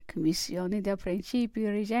commissioni da principi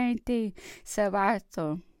reggenti,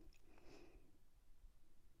 Sabato.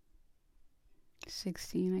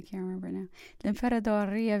 16, I can't remember now.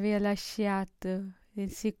 L'imperatore aveva lasciato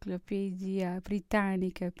l'enciclopedia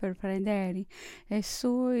britannica per prendere le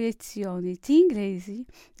sue lezioni di inglese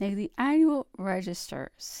negli Annual Register.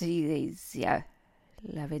 Si legge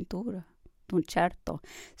l'avventura d'un certo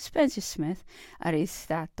Spencer Smith,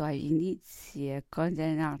 arrestato agli inizi e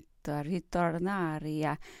condannato a ritornare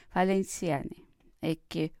a Valenciennes e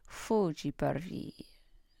che fuggì per via.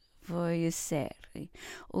 Voglio essere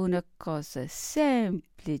una cosa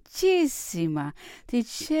semplicissima,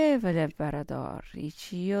 diceva l'imperatore.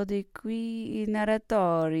 Io di qui il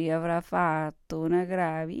narratore avrà fatto una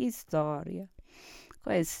grave storia.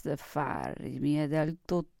 Questo affare mi è del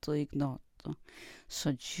tutto ignoto.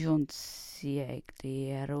 Soggiunsi egli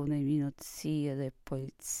era una minuzia di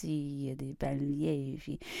polizie, di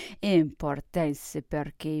believi, importanza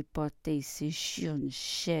perché potessi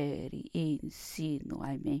giungere insino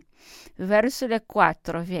a me. Verso le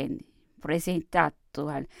 4 venne presentato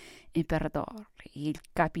all'imperatore il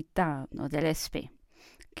capitano dell'SP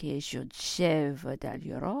che giungeva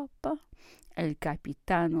dall'Europa e il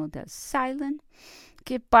capitano del Ceylon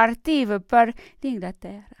che partiva per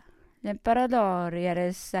l'Inghilterra. L'imperatore era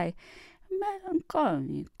assai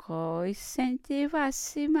melanconico e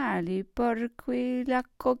sentivasi male per cui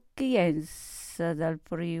l'accoglienza del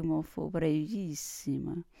primo fu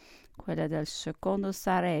brevissima. Quella del secondo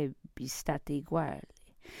sarebbe stata uguale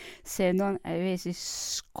se non avessi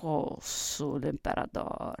scosso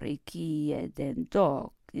l'imperatore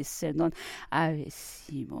chiedendo se non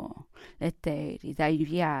avessimo letteri da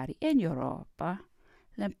inviare in Europa.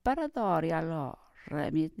 L'imperatore allora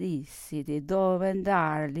mi disse di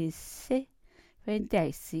domandargli se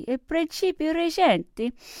vendessi i principi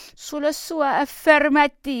reggenti. Sulla sua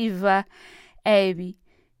affermativa ebbi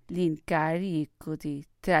l'incarico di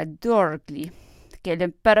tradurgli che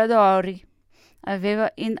l'imperatore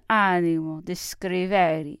aveva in animo di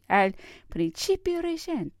scrivere ai principi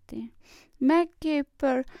reggenti, ma che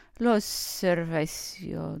per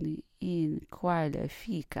l'osservazione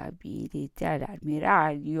inqualificabili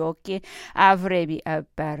dell'ammiraglio che avrebbe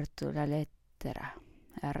aperto la lettera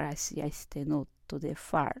era si astenuto di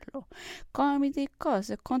farlo, come di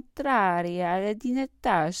cose contrarie alla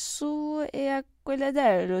dignità sua e a quella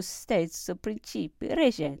dello stesso principio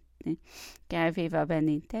reggente, che aveva ben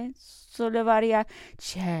inteso levare al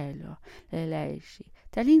cielo le leggi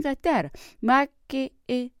dell'Inghilterra, ma che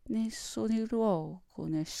in nessun luogo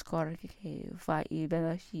ne scorgeva il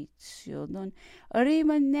beneficio, non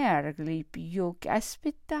rimanergli più che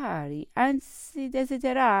aspettare, anzi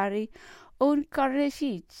desiderare un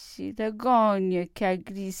carnefice d'agonia che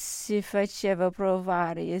agli si faceva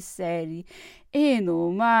provare esseri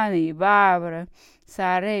inumani barbari.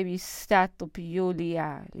 Sarebbe stato più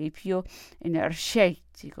leale, più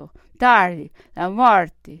energetico dargli la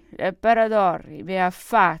morte. L'imperatore mi ha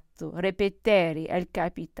fatto ripetere al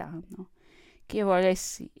capitano che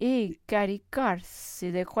volessi incaricarsi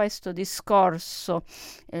di questo discorso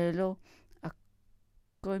e l'ho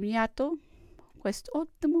accomiato.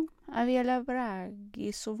 Quest'ultimo aveva la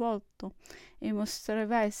braghi sul volto e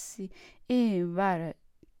mostravasi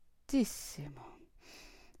imbaratissimo.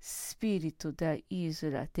 Spirito da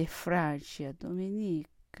isola di Francia,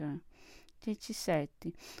 domenica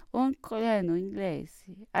 17, un colonnello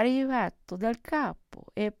inglese arrivato dal Capo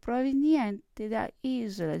e proveniente da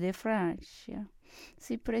isola di Francia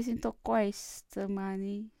si presentò questa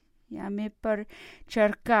mattina a me per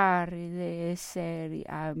cercare di essere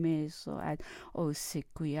ammesso ad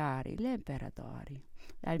ossequiare l'imperatore.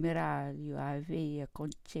 L'ammiraglio aveva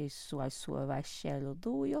concesso al suo vascello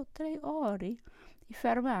 2 o 3 ore di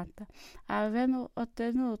fermata, avendo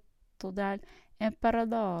ottenuto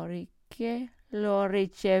dall'imperatore che lo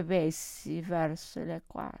ricevessi verso le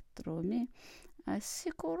 4. Mi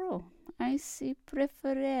assicurò anzi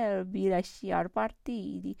preferirebbe lasciar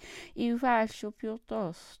partire il vascio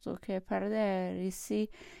piuttosto che perdersi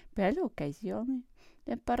per l'occasione.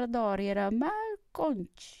 L'imperatore era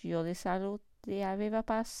malconcio di salute e aveva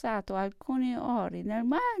passato alcune ore nel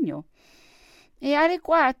bagno e alle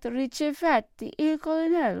 4 ricevetti il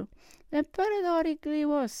colonnello. L'imperatore gli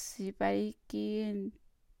mosse parecchie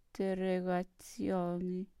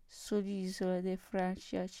interrogazioni sull'isola di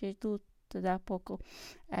Francia ceduta da poco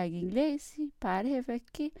agli inglesi. Pareva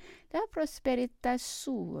che la prosperità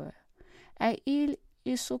sua e il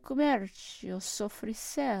suo commercio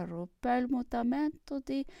soffrissero per il mutamento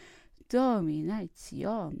di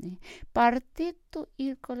dominazione. Partito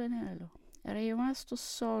il colonnello È rimasto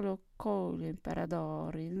solo con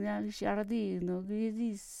l'imperatore. Nel giardino gli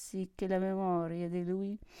dissi che la memoria di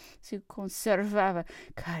lui si conservava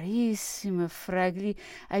carissima fra gli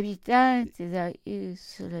abitanti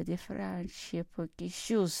dell'isola di Francia, poiché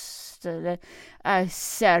giuste le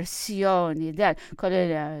asserzioni del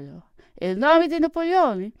colonnello. Il nome di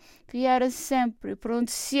Napoleone vi era sempre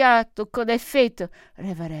pronunziato con effetto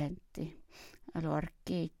reverente. Allora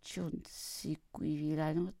che giunsi qui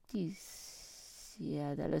la notizia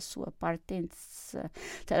della sua partenza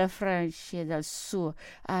dalla Francia e del suo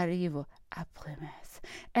arrivo a Plymouth.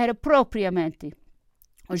 Era propriamente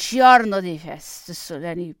un giorno di festa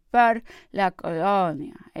solenne per la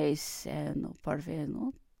colonia, essendo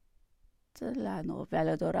pervenuta la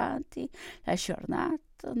novella durante la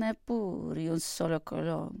giornata, neppure un solo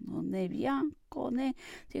colono, né bianco né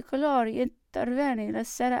di colori, intervenne la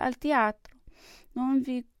sera al teatro. Non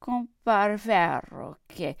vi comparvero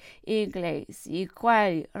che inglesi, i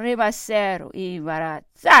quali rimasero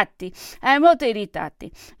imbarazzati e molto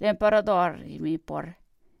irritati. L'imperatore mi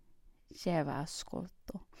porgeva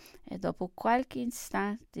ascolto e dopo qualche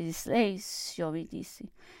istante di silenzio mi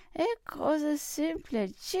disse: è cosa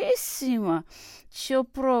semplicissima. Ciò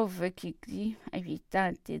prova che gli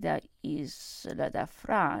abitanti dell'isola da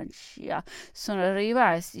Francia sono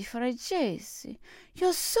rimasti francesi.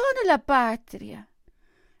 Io sono la patria.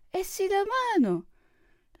 E sì la mano.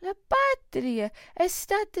 La patria è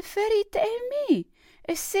stata ferita in me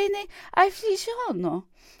e se ne affliggono.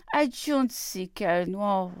 Aggiunsi che il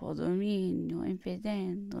nuovo dominio,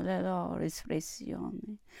 impedendo le loro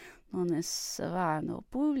espressioni, non osavano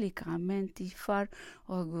pubblicamente far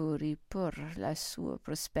auguri per la sua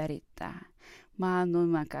prosperità, ma non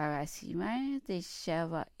mancava mai,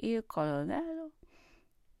 diceva il colonnello,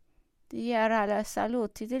 era la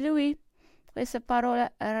salute di lui. Questa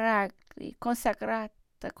parola era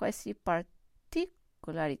consacrata a queste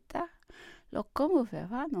particolarità lo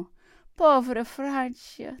commuovevano. Povera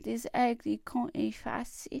Francia, disegni con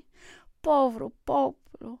enfasi, povero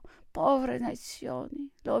popolo, povere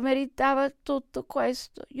nazioni, lo meritava tutto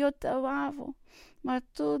questo. Io ti amavo, ma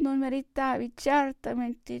tu non meritavi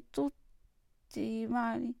certamente tutti i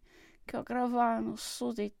mali che aggravano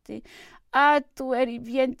su di te. Ah, tu eri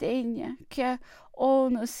bien degna che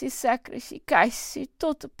uno si sacrificasse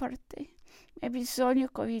tutto per te. E bisogna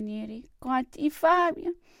convenire quanta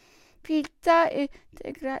infamia, viltà e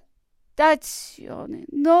degradazione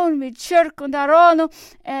non mi circondarono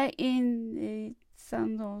e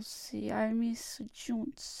iniziandosi ai miei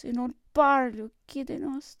soggiunsi. Non parlo che dei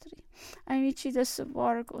nostri amici del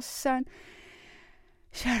sobborgo San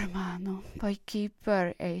Germano, poiché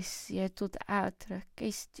per essi è tutt'altra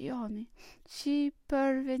questione. Ci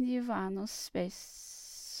pervenivano spesso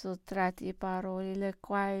tratti di parole le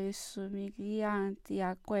quali somiglianti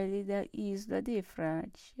a quelli dell'isola di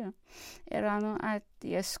Francia erano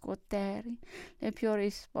atti a scuotere le più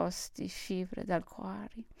risposte fibre del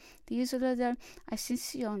cuore. L'isola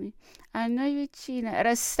dell'Ascensione, a noi vicina,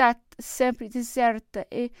 era stata sempre deserta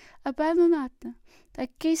e abbandonata. Da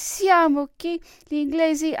che siamo che gli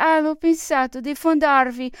inglesi hanno pensato di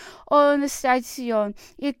fondarvi una stazione.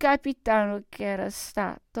 Il capitano che era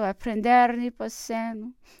stato a prendermi per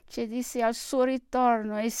seno ci disse al suo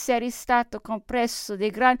ritorno essere stato compresso di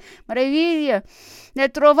gran meraviglia nel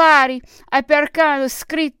trovare a Percano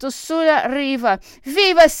scritto sulla riva: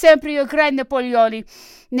 viva sempre il grande Napoleone.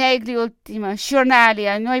 Negli ultimi giornali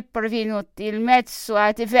a noi pervenuti il mezzo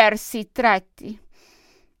a diversi tratti.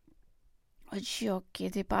 Oggi occhi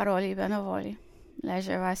di parole benevoli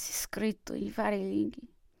leggevasi scritto in varie lingue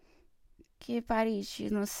che Parigi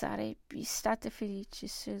non sarebbe stata felice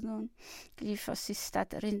se non gli fosse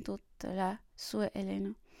stata renduta la sua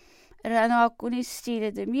Elena. Erano alcuni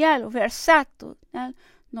stili di miele versato nel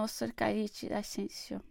nostro calice d'ascensione.